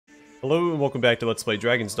Hello and welcome back to Let's Play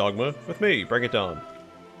Dragon's Dogma with me, Bring It On. So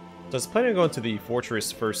I was planning on going to the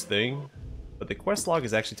fortress first thing, but the quest log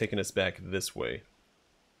is actually taking us back this way.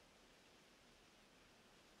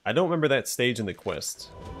 I don't remember that stage in the quest.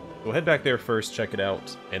 We'll head back there first, check it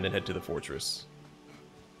out, and then head to the fortress.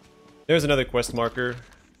 There's another quest marker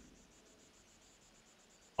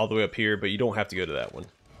all the way up here, but you don't have to go to that one.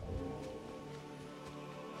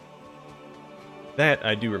 That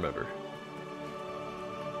I do remember.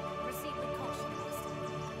 Proceed with caution, Master.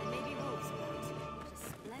 There may be wolves about. A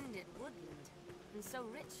splendid woodland, and so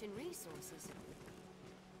rich in resources.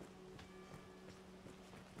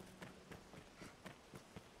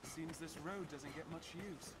 Seems this road doesn't get much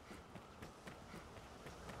use.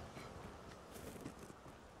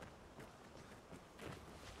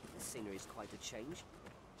 This scenery is quite a change.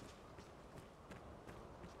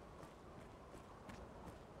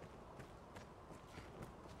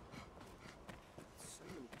 So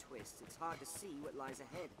many twists, it's hard to see what lies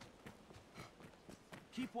ahead.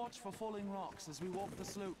 Keep watch for falling rocks as we walk the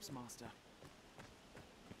slopes, Master.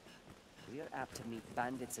 We are apt to meet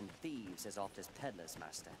bandits and thieves as oft as peddlers,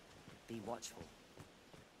 Master. Be watchful.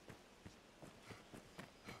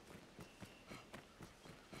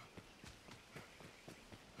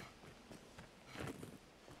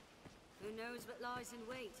 Who knows what lies in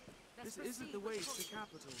wait? Let's This isn't the proceed way with to the caution.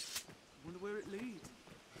 capital. Wonder where it leads.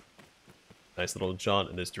 Nice little jaunt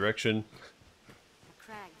in this direction. The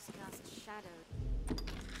crags cast shadows.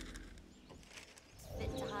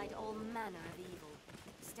 Fit to hide all manner of evil.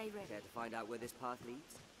 Stay ready. Care to find out where this path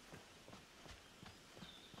leads?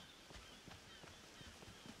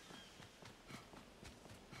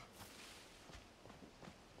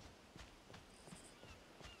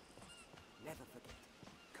 Never forget.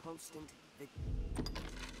 Constant vigil.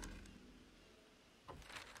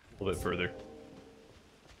 A little bit further.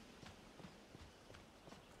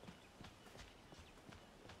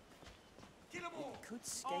 We could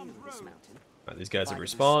scale this mountain. Alright, these guys have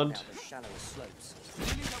provided we respawned. sought out the shallower slopes.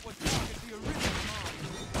 Feeling that would target the Arisen mine.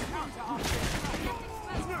 Counter our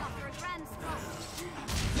Exposed after a grand strike.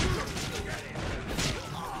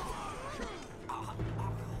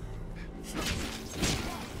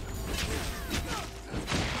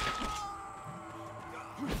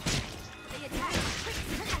 They attack. Quick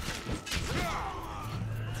succession. Exposed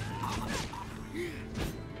after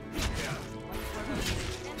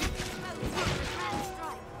a grand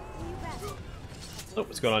strike. You rest. Oh,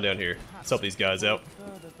 what's going on down here? Let's help these guys out.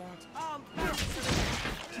 further back.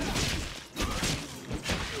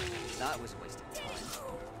 That was a waste of time.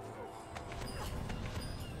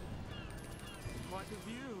 Quite the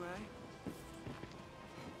view, eh?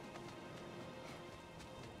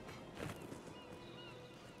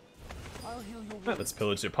 I'll heal your Alright, wounds. let's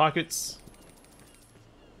pillage their pockets.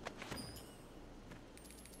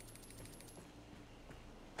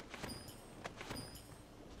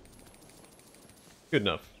 Good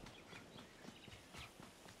enough.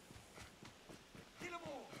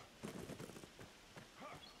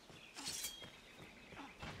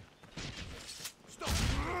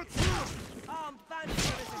 Armed bandit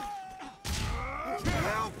Arisen!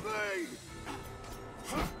 Help me!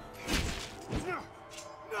 No!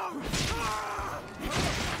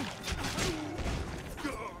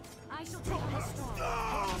 I shall take this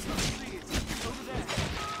storm.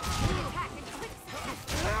 We attack in quick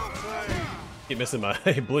succession. Help me! Keep missing my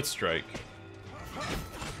blitz strike.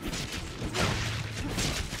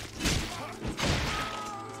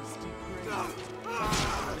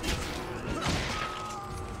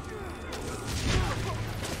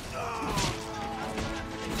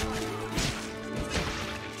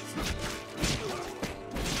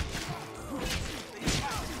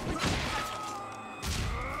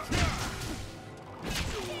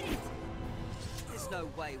 There's no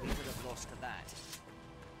way we could have lost to that.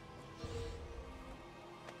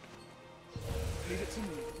 Leave it to me.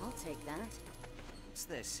 I'll take that. What's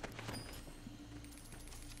this?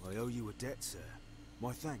 I owe you a debt, sir.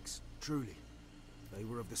 My thanks, truly. They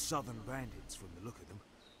were of the southern bandits from the look of them.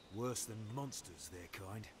 Worse than monsters, their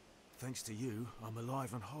kind. Thanks to you, I'm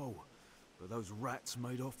alive and whole. But those rats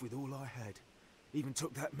made off with all I had. Even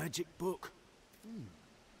took that magic book.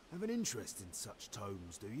 Have an interest in such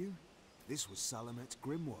tomes, do you? This was Salamet's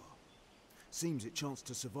grimoire. Seems it chanced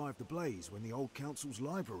to survive the blaze when the old council's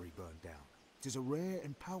library burned down. It is a rare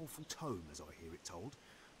and powerful tome, as I hear it told,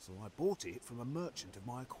 so I bought it from a merchant of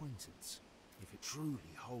my acquaintance. If it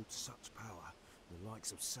truly holds such power, the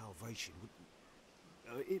likes of salvation would...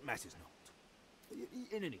 it matters not.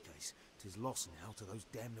 In any case, 'tis lost now to those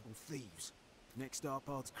damnable thieves. Next our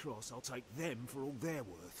paths cross, I'll take them for all they're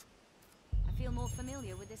worth. I feel more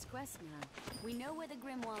familiar with this quest now. We know where the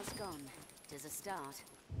grimoire's gone. There's a start.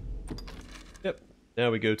 Yep.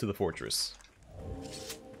 Now we go to the fortress.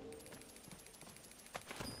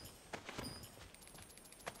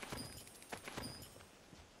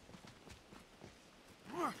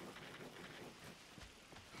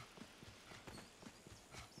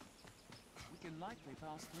 We can likely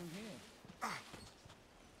pass through here.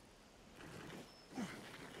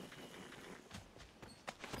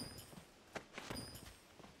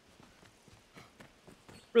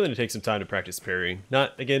 Really need to take some time to practice parrying.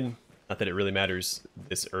 Not that it really matters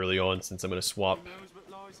this early on, since I'm going to swap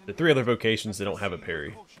the 3 other vocations that don't have a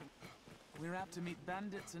parry. We're out to meet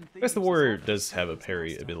bandits and I guess the thieves warrior as often does as have a bandits, parry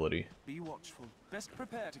Master. ability. Be watchful. Best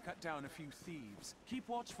prepare to cut down a few thieves. Keep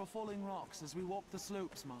watch for falling rocks as we walk the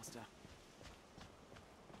slopes, Master.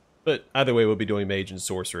 But either way, we'll be doing mage and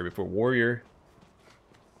sorcerer before warrior,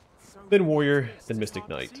 then warrior, then mystic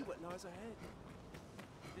knight.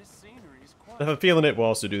 This scenery is quite I have a feeling it will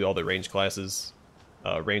also do all the range classes,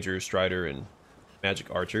 ranger, strider, and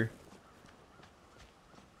magic archer.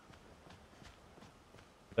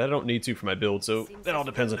 But I don't need to for my build, so that all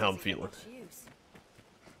depends on how I'm feeling.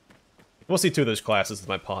 We'll see 2 of those classes with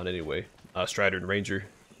my pawn anyway, strider and ranger.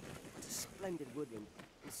 It's a splendid woodland,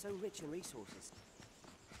 and so rich in resources.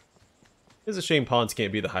 It's a shame pawns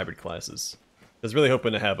can't be the hybrid classes. I was really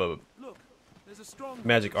hoping to have a Look, there's a strong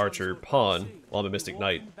magic village archer on the pawn sea. while I'm a mystic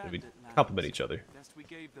knight, Walking and we'd bandit land. complement each other. Best we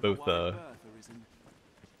gave them Both, a wide berth, Arisen.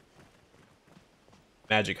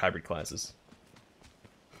 Magic hybrid classes.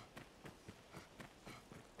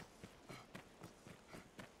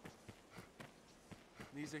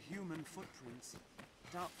 These are human footprints.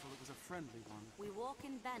 Doubtful it was a friendly one. We walk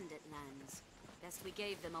in bandit lands. Best we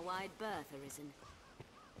gave them a wide berth, Arisen.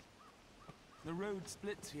 The road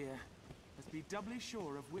splits here. Let's be doubly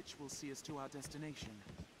sure of which will see us to our destination.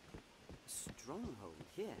 A stronghold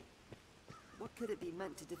here. What could it be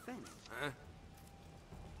meant to defend?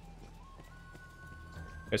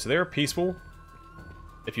 Okay, so they're peaceful.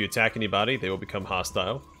 If you attack anybody, they will become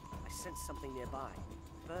hostile. I sense something nearby.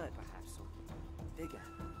 Bird, perhaps, or bigger.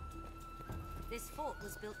 This fort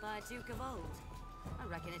was built by a duke of old. I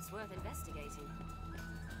reckon it's worth investigating.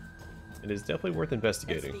 It is definitely worth Let's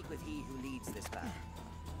investigating. speak with he who leads this battle.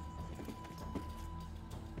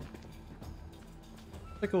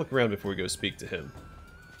 Take a look around before we go speak to him.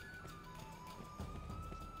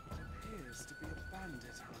 It appears to be a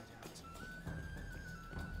bandit hideout.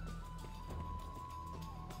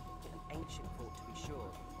 An ancient fort, to be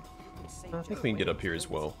sure. You can save I think Joe we can get away up here as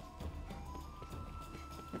well.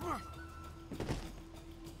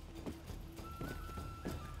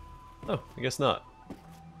 Oh, I guess not.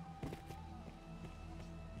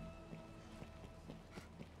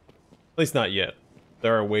 At least not yet.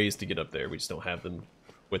 There are ways to get up there, we just don't have them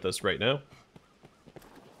with us right now.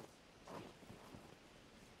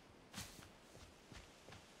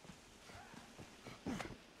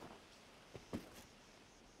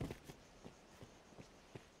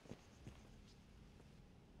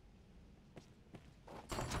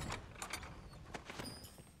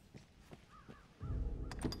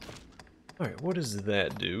 Alright, what does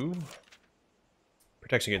that do?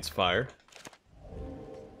 Protection against fire.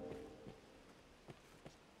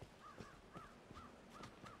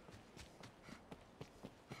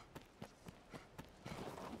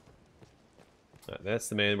 Alright, that's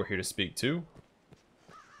the man we're here to speak to.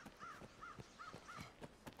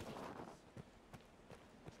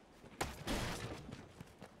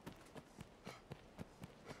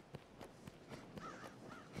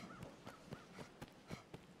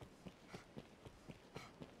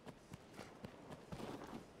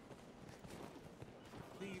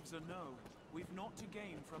 Thieves or no, we've naught to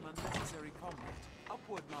gain from unnecessary combat.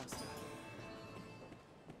 Upward, Master.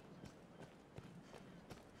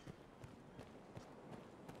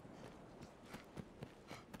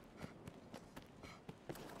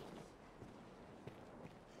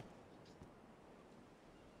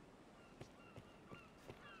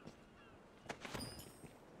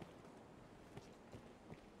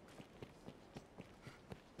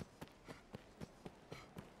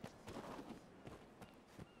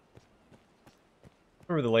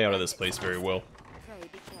 I remember the layout of this place very well. Pray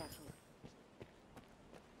be careful.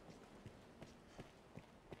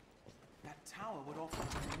 That tower would offer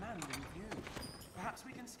a commanding view. Perhaps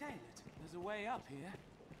we can scale it. There's a way up here.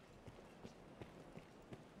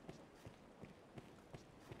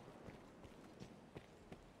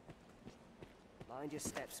 Mind your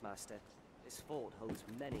steps, Master. This fort holds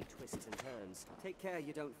many twists and turns. Take care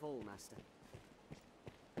you don't fall, Master.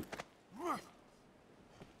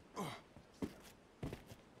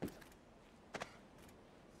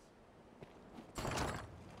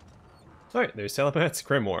 Alright, there's Salamat's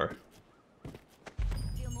Grimoire.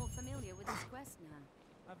 I feel more familiar with this quest now.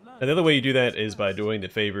 I've learned And the other way you do that is by doing the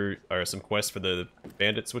favor, or some quests for the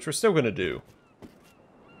bandits, which we're still going to do.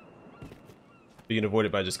 You can avoid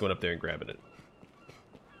it by just going up there and grabbing it.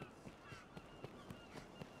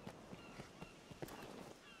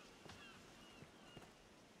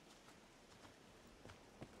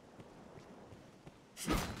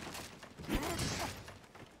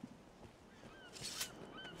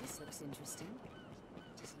 This looks interesting.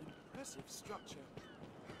 it is an impressive structure.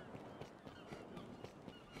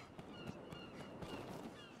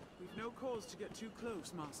 We've no cause to get too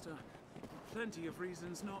close, Master. Plenty of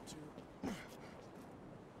reasons not to. That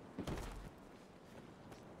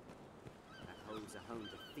holds a home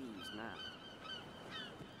to thieves now.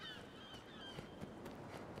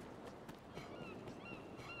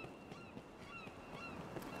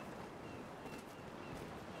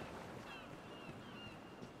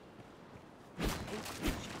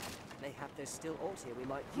 Mayhap there's still aught here we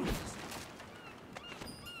might use.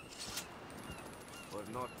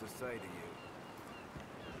 What not to say to you?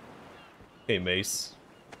 Okay, Mace.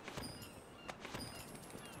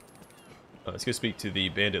 Let's go speak to the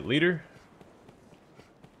bandit leader.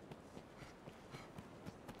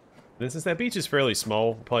 And since that beach is fairly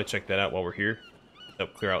small, we'll probably check that out while we're here.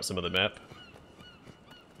 Help clear out some of the map.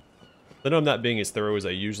 I know I'm not being as thorough as I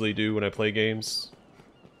usually do when I play games.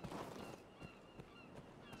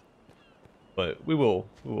 But we will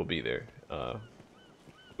be there.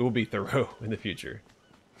 We will be thorough in the future.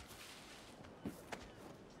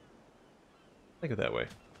 Think of it that way.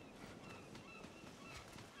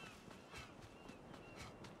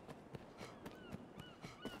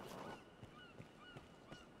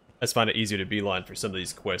 I just find it easier to beeline for some of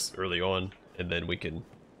these quests early on, and then we can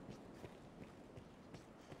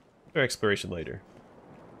do our exploration later.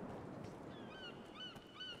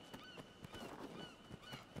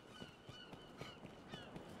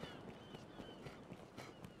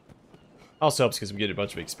 Also helps because we get a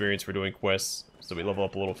bunch of experience for doing quests, so we level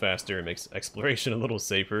up a little faster and makes exploration a little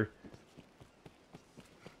safer.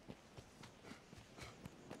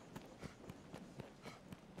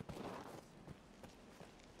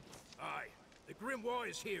 Aye, the grimoire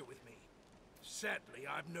is here with me. Sadly,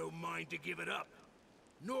 I've no mind to give it up,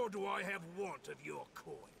 nor do I have want of your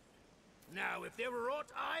coin. Now, if there were aught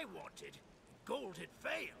I wanted, gold had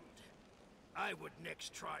failed, I would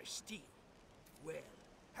next try steel. Well,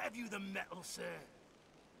 have you the metal, sir?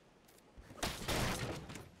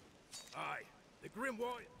 Aye, the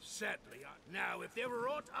grimoire, sadly, now, if there were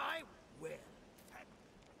aught I... well...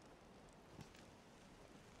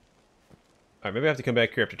 Alright, maybe I have to come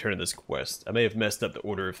back here after turning this quest. I may have messed up the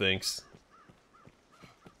order of things.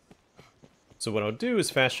 So what I'll do is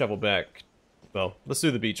fast travel back. Well, let's do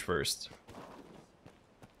the beach first.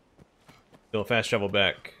 Then I'll fast travel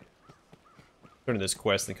back, turn in this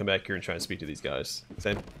quest, and come back here and try and speak to these guys.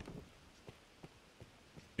 Same.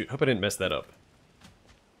 Dude, hope I didn't mess that up.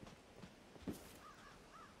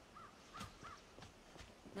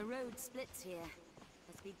 The road splits here.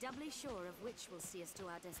 Let's be doubly sure of which will see us to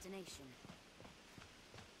our destination.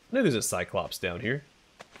 I know there's a Cyclops down here.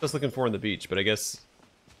 I was looking for on the beach, but I guess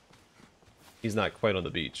he's not quite on the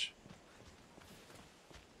beach.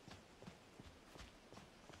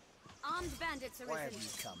 Armed bandits Why have arisen. you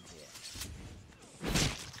come here?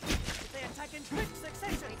 They attack in quick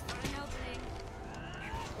succession! Wait for an opening.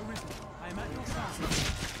 Arisen, I am at your side.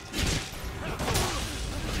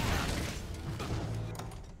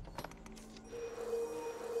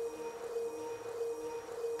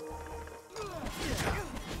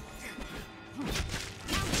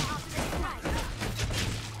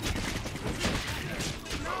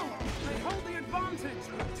 They hold the advantage!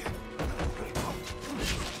 Wait for an opening.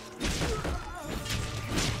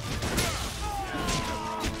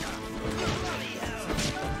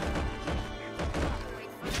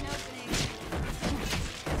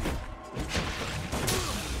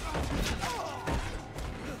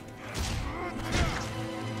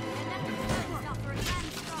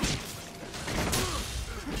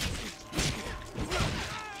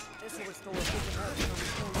 This will restore a good action on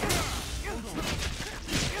the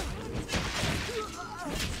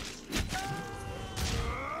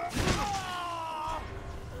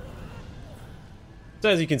So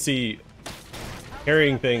as you can see,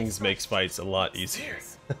 carrying things makes fights a lot easier.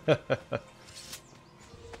 Anytime.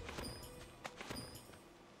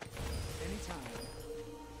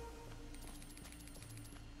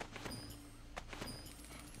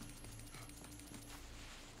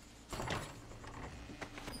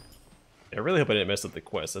 I really hope I didn't mess up the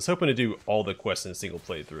quest. I was hoping to do all the quests in a single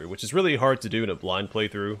playthrough, which is really hard to do in a blind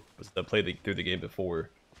playthrough, because I played through the game before.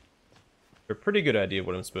 a pretty good idea of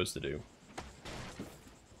what I'm supposed to do.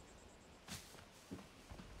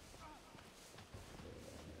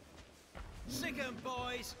 Sick 'em,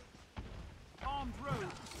 boys! Armed road.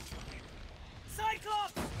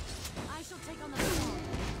 Cyclops! I shall take on the sword.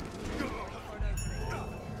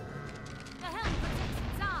 The helm protects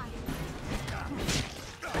its eye.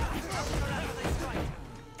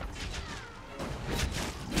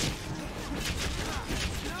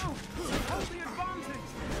 No! Hold the advantage!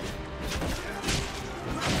 Bandits here fight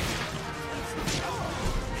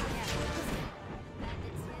as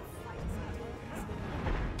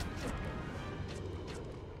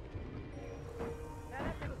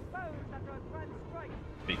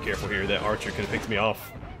Be careful here, that archer could have picked me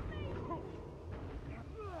off.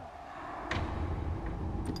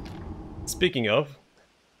 Speaking of...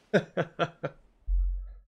 Our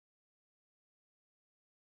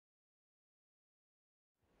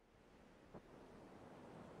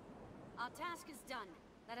task is done.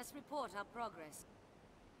 Let us report our progress.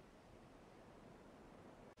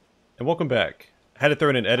 And welcome back. I had to throw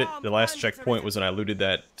in an edit. The last checkpoint was when I looted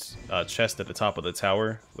that chest at the top of the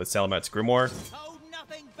tower with Salamat's grimoire. Hold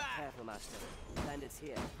nothing back! Careful, Master. Bandits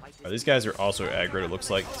here. Fight this These guys are also aggro, it looks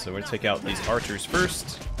like, so we're gonna take out these archers first.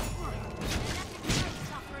 Suffer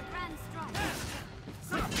a grand strike.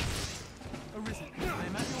 Arisen, I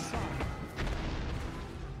am at your side.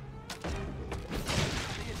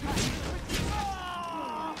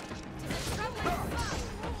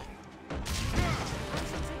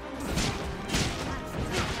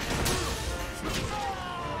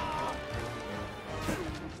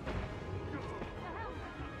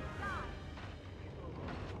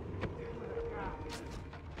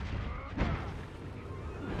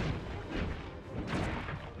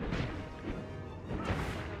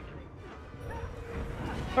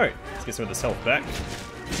 Alright, let's get some of this health back.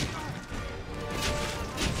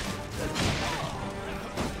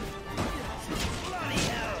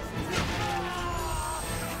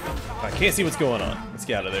 I can't see what's going on. Let's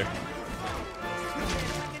get out of there.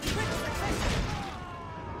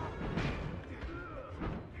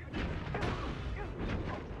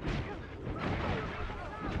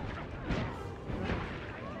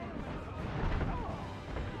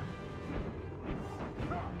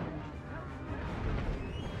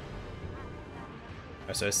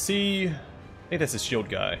 Alright, so I see... I think that's a shield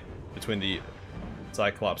guy between the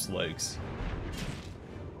Cyclops legs.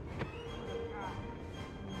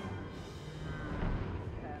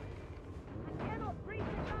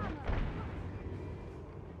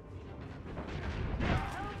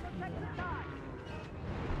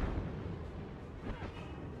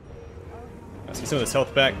 Let's get some of this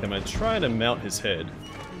health back, then I'm going to try to mount his head.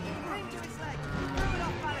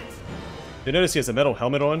 You notice he has a metal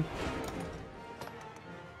helmet on?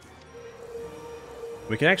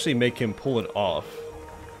 We can actually make him pull it off.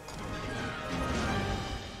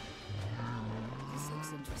 This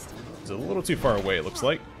looks interesting. He's a little too far away, it looks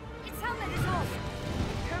like. Its helmet is off.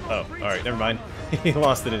 Oh, alright, never mind. He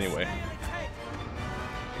lost it anyway.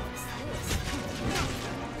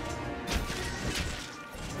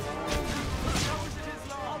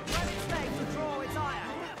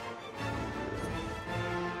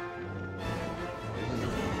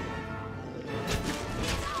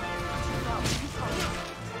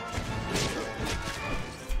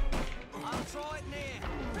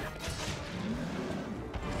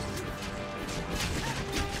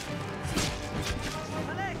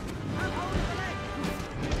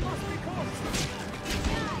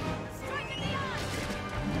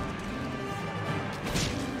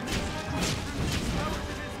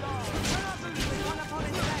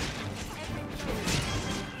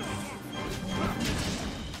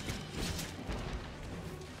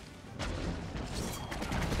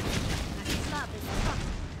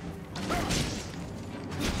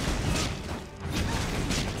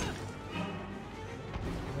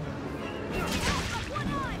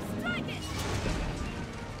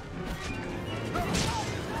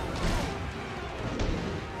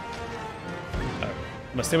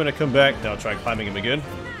 My stamina come back, now I'll try climbing him again.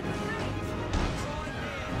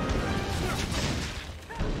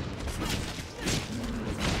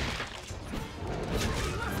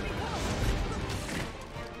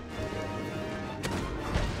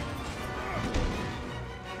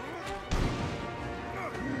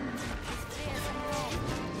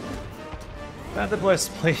 Not the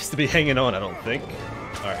best place to be hanging on, I don't think.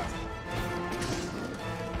 Alright.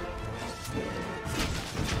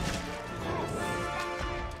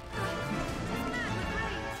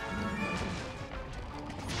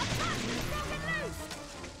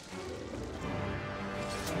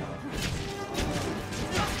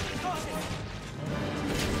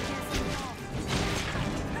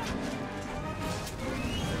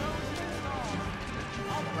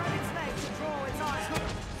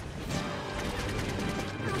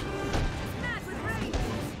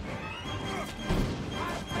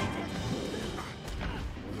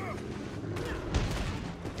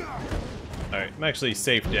 Alright, I'm actually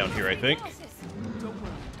safe down here, I think. Don't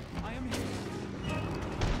worry, I am here.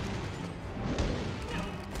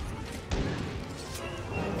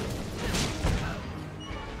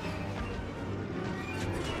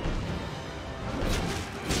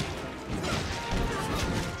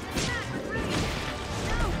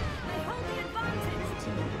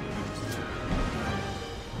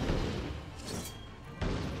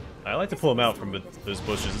 I like to pull him out from those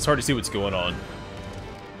bushes. It's hard to see what's going on.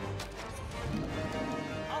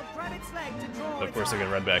 I'll grab its leg to draw But of its course, they're eye.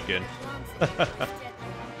 gonna run back in. Cling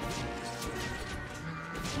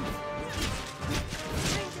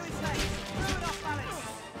to its leg. Throw it off balance.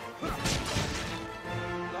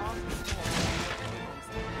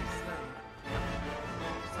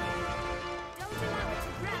 Don't allow it to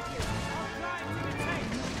grab you. I'll climb to its head.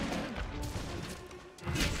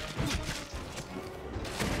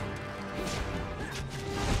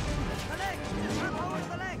 The leg. Grab hold of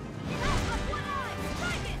the leg. Out of one eye.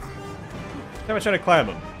 Strike it. Now I'm trying to climb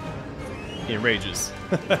him. He enrages.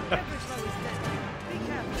 Every blow is deadly. Be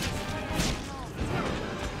careful.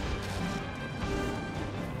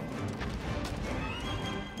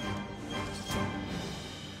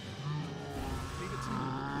 Leave it to me.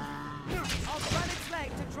 I'll grab its leg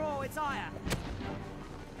to draw its ire.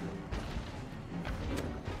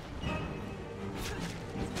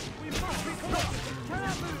 We must be collected.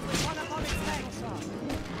 Cannot move with one upon its legs.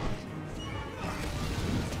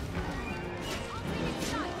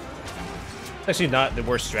 Actually, not the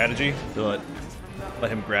worst strategy to let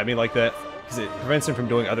him grab me like that, because it prevents him from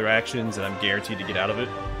doing other actions, and I'm guaranteed to get out of it.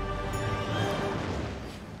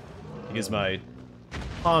 It gives my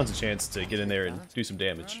pawns a chance to get in there and do some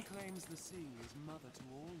damage. Man claims the sea is mother to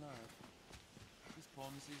all life. This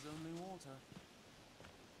pond sees only water.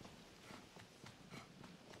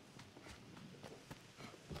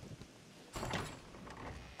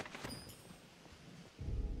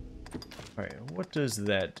 Alright, what does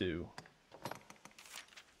that do?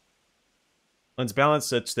 Lends balance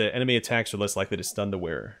such that enemy attacks are less likely to stun the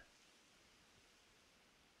wearer.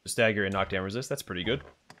 Stagger and knockdown resist, that's pretty good.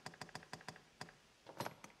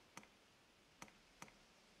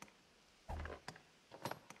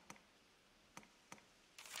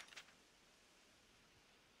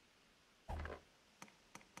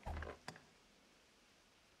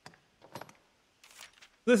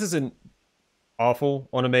 This isn't awful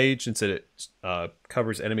on a mage since it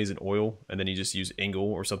covers enemies in oil, and then you just use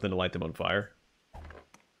Ingle or something to light them on fire.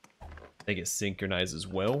 I think it synchronizes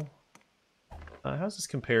well. How's this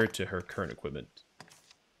compared to her current equipment?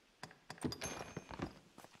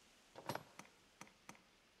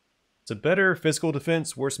 It's a better physical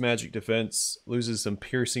defense, worse magic defense, loses some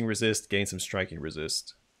piercing resist, gains some striking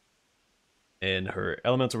resist. And her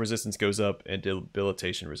elemental resistance goes up, and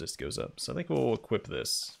debilitation resist goes up. So I think we'll equip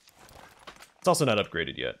this. It's also not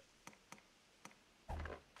upgraded yet.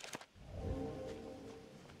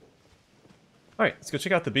 Alright, let's go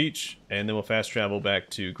check out the beach, and then we'll fast travel back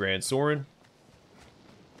to Grand Soren.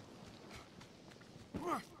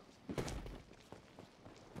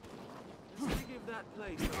 Just to give that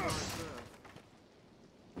place a wide berth.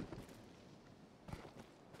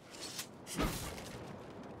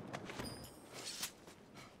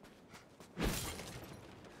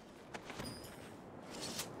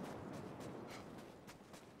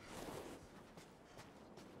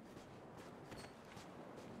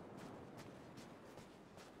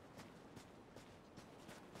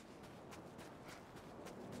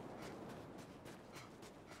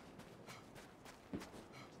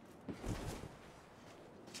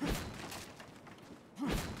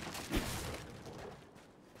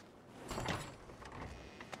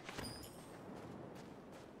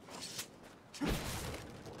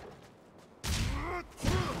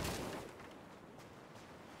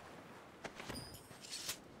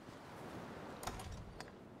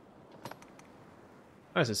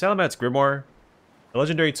 Alright, so Salamat's Grimoire, a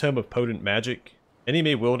legendary tome of potent magic. Any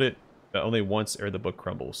may wield it, but only once ere the book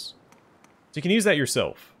crumbles. So you can use that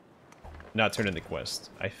yourself, not turn in the quest.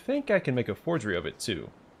 I think I can make a forgery of it too.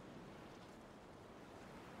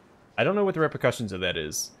 I don't know what the repercussions of that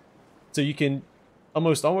is. So you can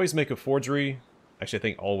almost always make a forgery, actually I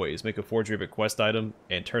think always, make a forgery of a quest item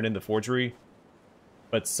and turn in the forgery.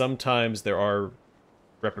 But sometimes there are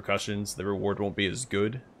repercussions, the reward won't be as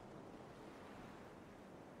good.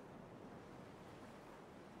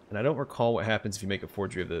 And I don't recall what happens if you make a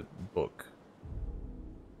forgery of the book.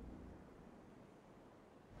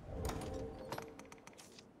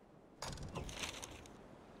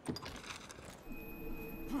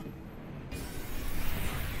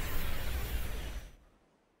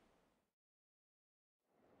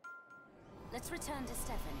 Let's return to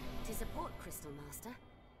Stefan to support Crystal Master.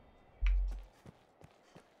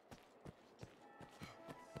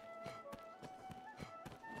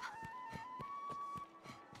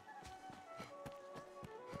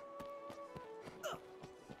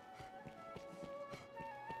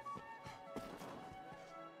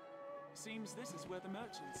 Seems this is where the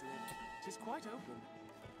merchants live. Tis quite open.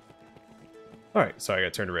 Alright, sorry, I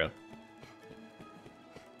got turned around.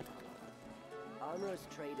 Armorers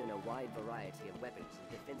trade in a wide variety of weapons and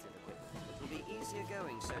defensive equipment. It will be easier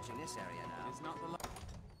going searching this area now. It's not the last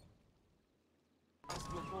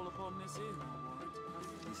we'll fall upon this inn, I warrant.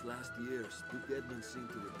 These last years, Duke Edmund seemed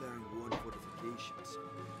to repairing worn fortifications,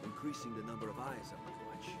 increasing the number of eyes on the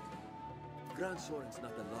watch. Grand Soren's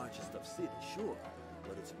not the largest of cities, sure,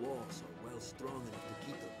 but its walls are well strong enough to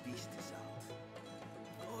keep the beasties out.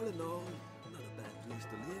 All in all, not a bad place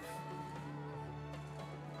to live.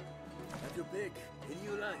 Have your pick, any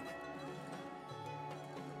you like.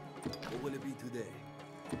 What will it be today?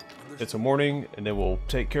 It's a morning, and then we'll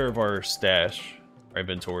take care of our stash, our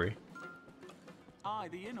inventory. Aye,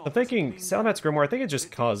 the inn I'm thinking Salamat's Grimoire, I think it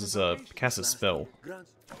just causes cast a spell.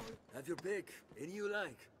 Have your pick, any you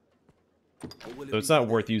like. So it's not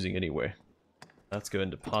worth using anyway. Let's go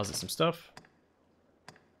and deposit some stuff.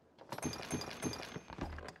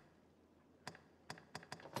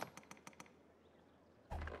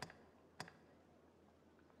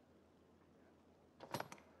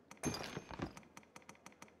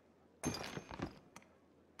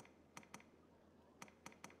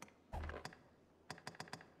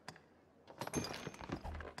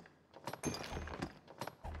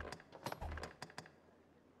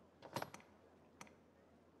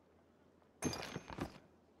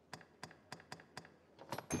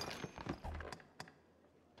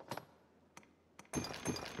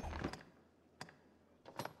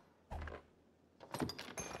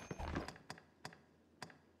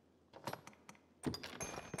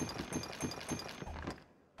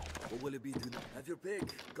 What will it be today? Have your pick,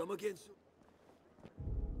 come again soon.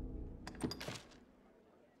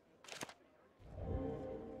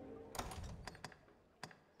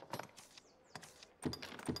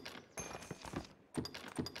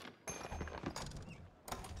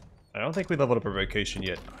 I don't think we leveled up our vocation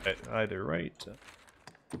yet either, right?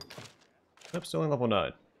 Nope, still only level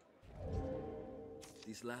 9.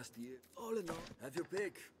 This last year, all in all, have your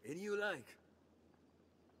pick, any you like.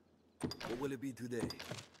 What will it be today?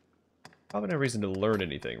 Probably no reason to learn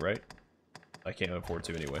anything, right? I can't afford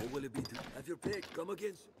to anyway. What will it be today? Have your pick, come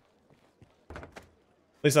again soon.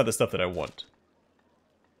 At least not the stuff that I want.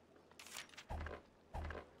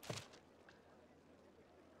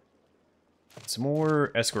 Some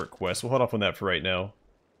more escort quests. We'll hold off on that for right now.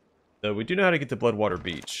 Though we do know how to get to Bloodwater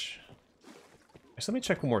Beach. Actually, let me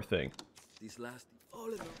check one more thing. This last,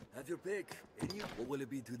 all in all, have your pick, any you. What will it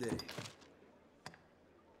be today?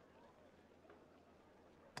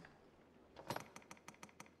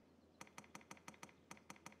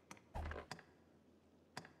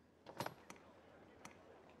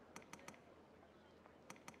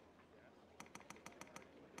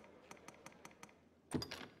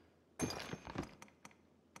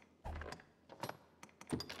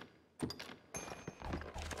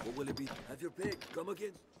 What will it be? Have your pick, come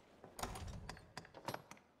again.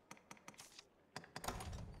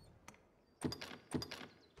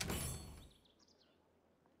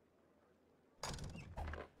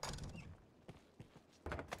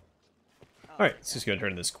 Alright, let's just go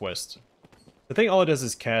turn in this quest. The thing all it does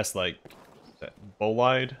is cast, like, that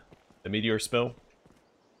Bolide, the meteor spell.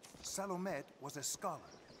 Salomet was a scholar,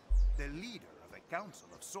 the leader of a council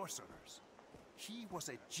of sorcerers. He was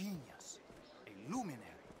a genius, a luminary,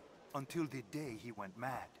 until the day he went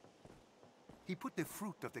mad. He put the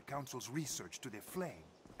fruit of the council's research to the flame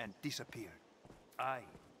and disappeared. Aye,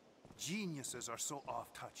 geniuses are so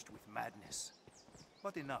oft-touched with madness.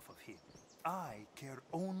 But enough of him. I care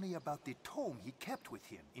only about the tome he kept with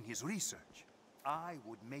him in his research. I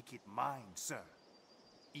would make it mine, sir.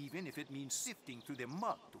 Even if it means sifting through the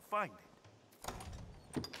muck to find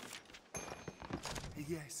it.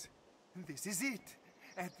 Yes, this is it.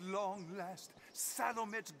 At long last,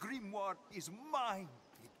 Salomet's grimoire is mine.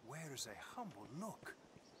 It wears a humble look,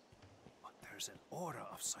 but there's an aura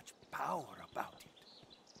of such power about it.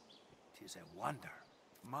 'Tis a wonder.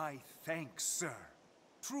 My thanks, sir.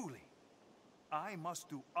 Truly. I must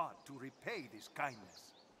do aught to repay this kindness.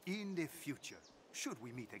 In the future, should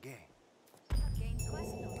we meet again. Gained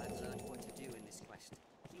quest. I've learned what to do in this quest.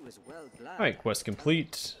 He was well glad. Alright, quest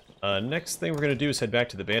complete. Next thing we're going to do is head back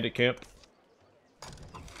to the Bandit camp.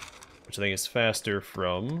 Which I think is faster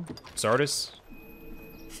from Sardis.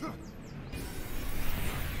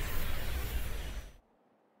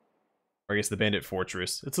 Or I guess the Bandit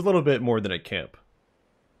Fortress. It's a little bit more than a camp.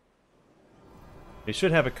 They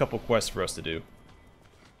should have a couple quests for us to do.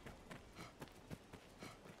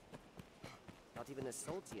 Not even the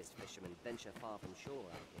saltiest fishermen venture far from shore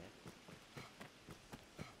out here.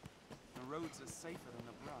 The roads are safer than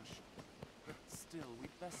the brush, but still,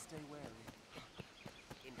 we'd best stay wary.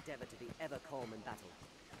 Endeavor to be ever calm in battle.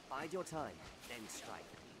 Bide your time, then strike.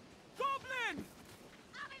 Goblin!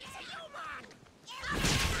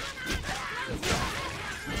 There's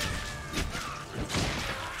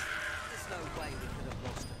no way we could have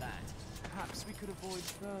lost to that. Perhaps we could avoid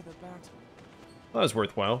further battle. That was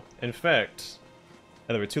worthwhile. In fact,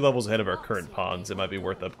 now that we're 2 levels ahead of our current pawns, it might be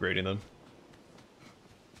worth upgrading them.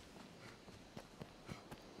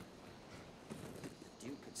 The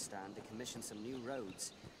Duke could stand to commission some new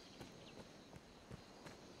roads.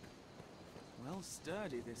 Well,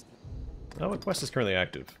 sturdy this. Oh, what quest is currently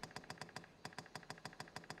active?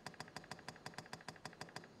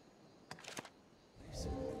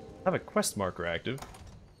 I have a quest marker active.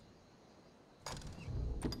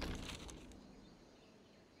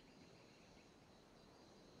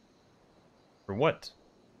 For what?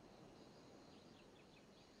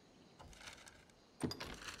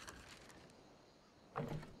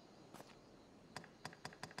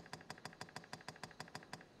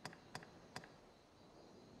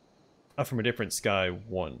 Oh, from a different sky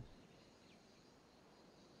 1.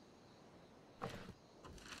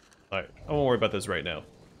 Alright, I won't worry about those right now.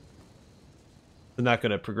 They're not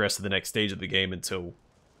going to progress to the next stage of the game until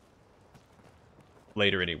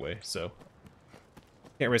later anyway, so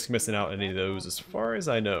can't risk missing out on any of those as far as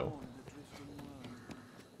I know.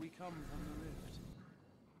 We come from the rift.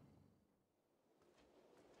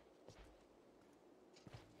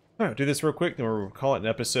 Alright, do this real quick, then we'll call it an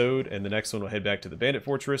episode, and the next one we'll head back to the Bandit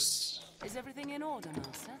Fortress. Is everything in order,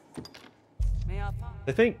 Master? May I pass?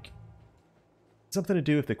 I think something to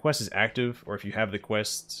do if the quest is active, or if you have the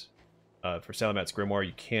quest for Salamat's Grimoire,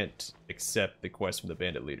 you can't accept the quest from the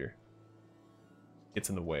bandit leader. It's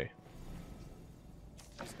in the way.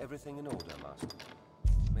 Is everything in order, Master?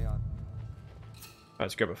 May I? Alright,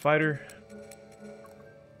 let's grab a fighter.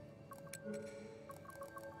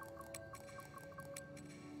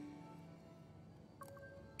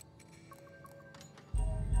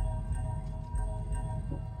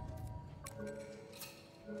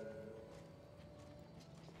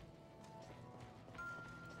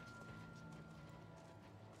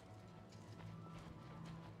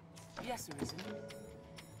 Yes, Arisen.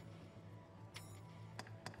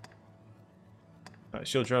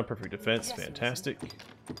 Shield drum, perfect defense, Yes, fantastic.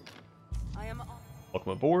 I am on.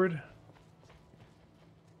 Welcome aboard.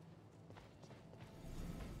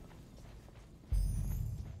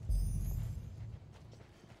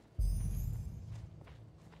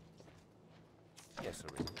 Yes,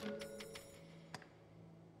 Arisen.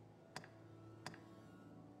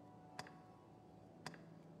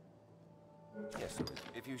 Yes, Arisen.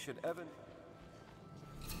 If you should ever...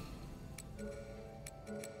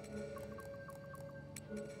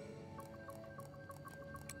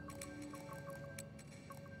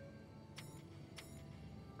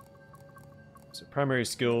 So primary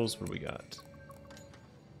skills, what do we got?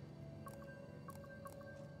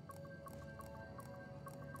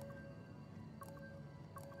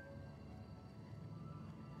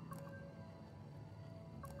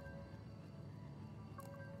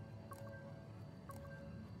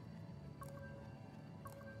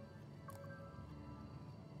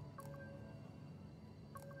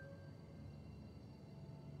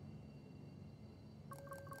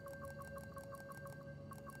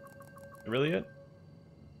 Really it?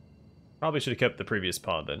 Probably should have kept the previous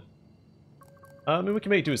pod then. I mean, we can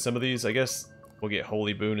make do with some of these. I guess we'll get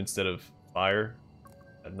Holy Boon instead of Fire.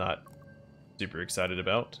 I'm not super excited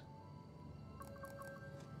about.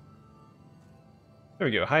 There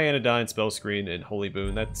we go. High Anodyne, Spell Screen, and Holy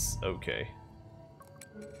Boon. That's okay.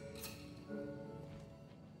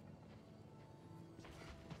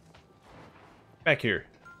 Back here.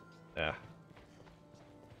 Ah.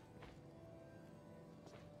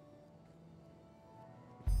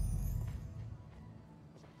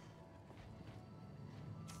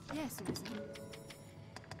 Yes, Arisen.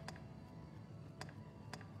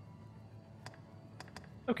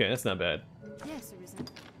 Okay, that's not bad. Yes, Arisen.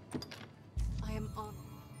 I am on.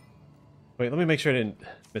 Wait, let me make sure I didn't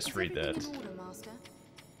Is misread that. everything in order, Master?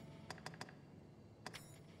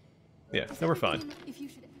 Yeah, Is no, we're fine. everything If you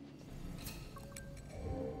should...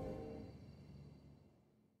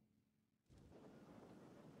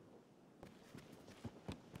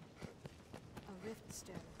 A rift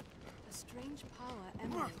stone. A strange power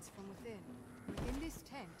emanates from within. Within this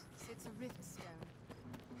tent sits a rift stone.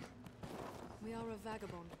 We are a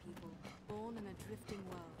vagabond people, born in a drifting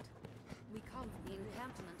world. We come from The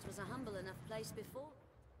encampment was a humble enough place before.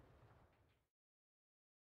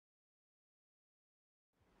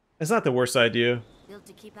 It's not the worst idea. Built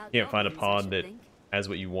to keep out You can't find a goblins, I pawn should that think. has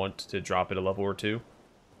what you want to drop at a level or two.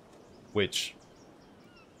 Which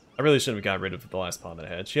I really shouldn't have gotten rid of the last pawn that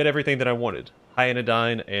I had. She had everything that I wanted. High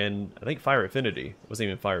Anodyne and I think Fire Affinity. It wasn't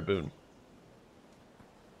even Fire Boon.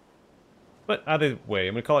 But either way,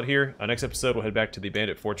 I'm going to call it here. Our next episode, we'll head back to the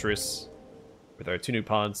Bandit Fortress with our two new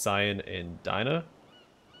pawns, Cyan and Dinah.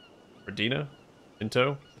 Or Dina, in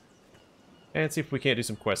tow. And see if we can't do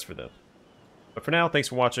some quests for them. But for now, thanks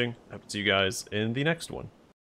for watching. I hope to see you guys in the next one.